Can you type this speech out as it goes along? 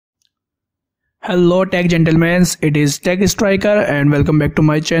Hello tech gentlemen, it is Tech Striker and welcome back to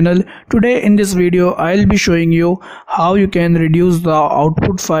my channel. Today in this video I'll be showing you how you can reduce the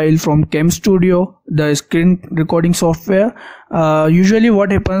output file from Camstudio, the screen recording software. Usually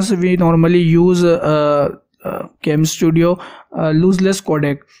what happens, we normally use Camstudio lossless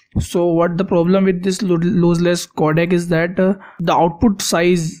codec. So what the problem with this lossless codec is that the output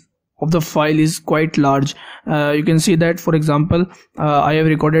size of the file is quite large. You can see that, for example, I have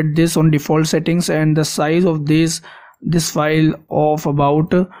recorded this on default settings and the size of this file of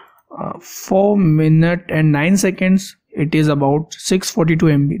about 4 minutes and 9 seconds, it is about 642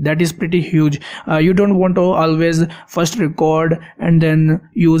 MB. That is pretty huge. You don't want to always first record and then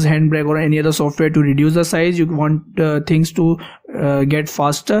use Handbrake or any other software to reduce the size. You want things to get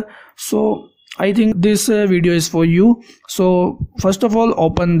faster. So I think this video is for you. So first of all,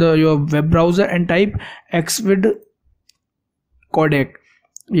 open your web browser and type Xvid Codec.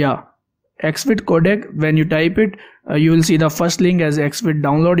 Yeah, Xvid Codec. When you type it, you will see the first link as Xvid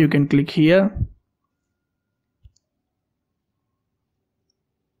download. You can click here.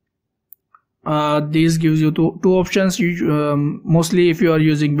 This gives you two options. Mostly if you are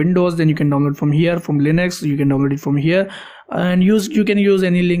using Windows, then you can download from here. From Linux, you can download it from here, and you can use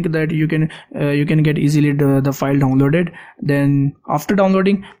any link that you can get easily the file downloaded. Then after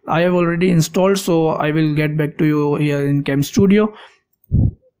downloading, I have already installed, so I will get back to you here in Camstudio.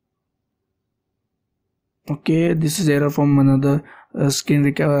 Okay, this is error from another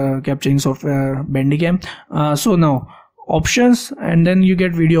screen capturing software, Bandicam. So now options, and then you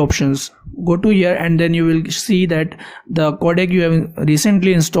get video options. Go to here and then you will see that the codec you have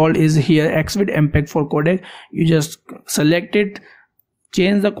recently installed is here, Xvid MPEG-4 codec. You just select it,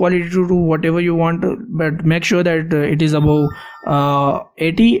 change the quality to whatever you want, but make sure that it is above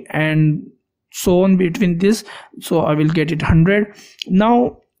 80 and so on between this. So I will get it 100.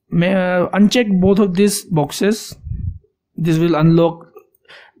 Now uncheck both of these boxes. This will unlock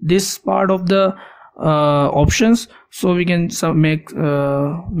this part of the options, so we can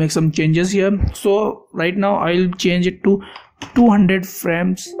make some changes here. So right now I'll change it to 200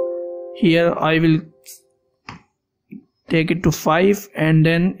 frames. Here I will take it to 5 and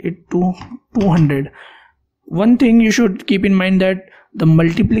then it to 200. One thing you should keep in mind, that the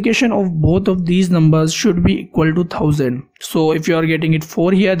multiplication of both of these numbers should be equal to 1000. So if you are getting it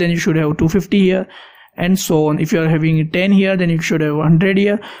 4 here, then you should have 250 here, and so on. If you are having 10 here, then you should have 100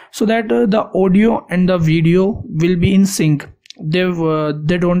 here, so that the audio and the video will be in sync. They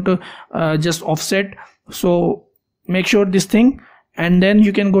don't just offset. So make sure this thing, and then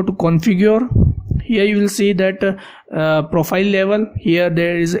you can go to configure. Here you will see that profile level. Here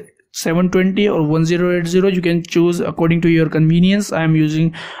there is 720 or 1080. You can choose according to your convenience. I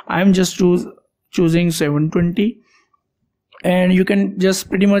am just choosing 720. And you can just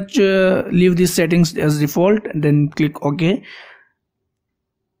pretty much leave these settings as default and then click OK.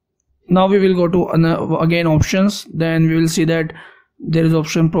 Now we will go to again options. Then we will see that there is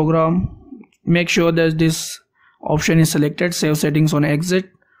option program. Make sure that this option is selected. Save settings on exit.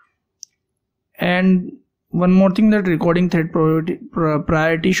 And one more thing, that recording thread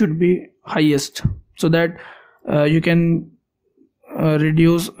priority should be highest, so that you can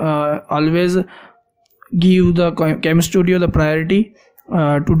reduce always give the Camstudio the priority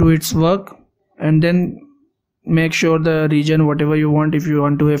to do its work. And then make sure the region, whatever you want, if you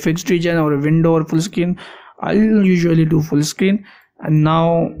want to have fixed region or a window or full screen, I'll usually do full screen. And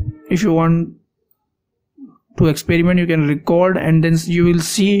now if you want to experiment, you can record, and then you will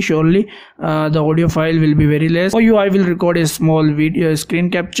see surely the audio file will be very less. For you, I will record a small video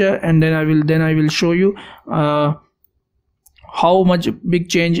screen capture, and then I will show you how much big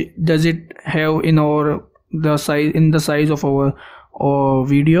change does it have in the size of our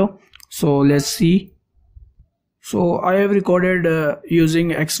video. So let's see. So I have recorded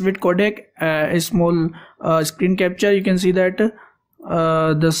using Xvid Codec a small screen capture. You can see that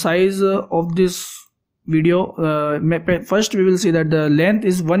the size of this video, first we will see that the length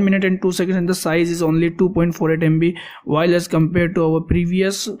is 1 minute and 2 seconds and the size is only 2.48 MB, while as compared to our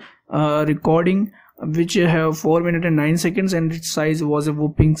previous recording, which have 4 minutes and 9 seconds, and its size was a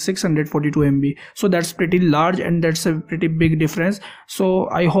whopping 642 MB. So that's pretty large, and that's a pretty big difference. So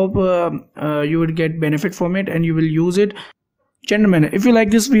I hope you will get benefit from it and you will use it. Gentlemen, if you like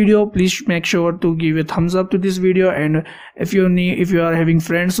this video, please make sure to give a thumbs up to this video, and if you are having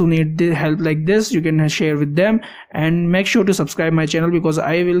friends who need help like this, you can share with them, and make sure to subscribe my channel, because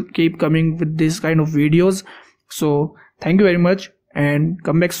I will keep coming with this kind of videos. So thank you very much and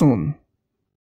come back soon.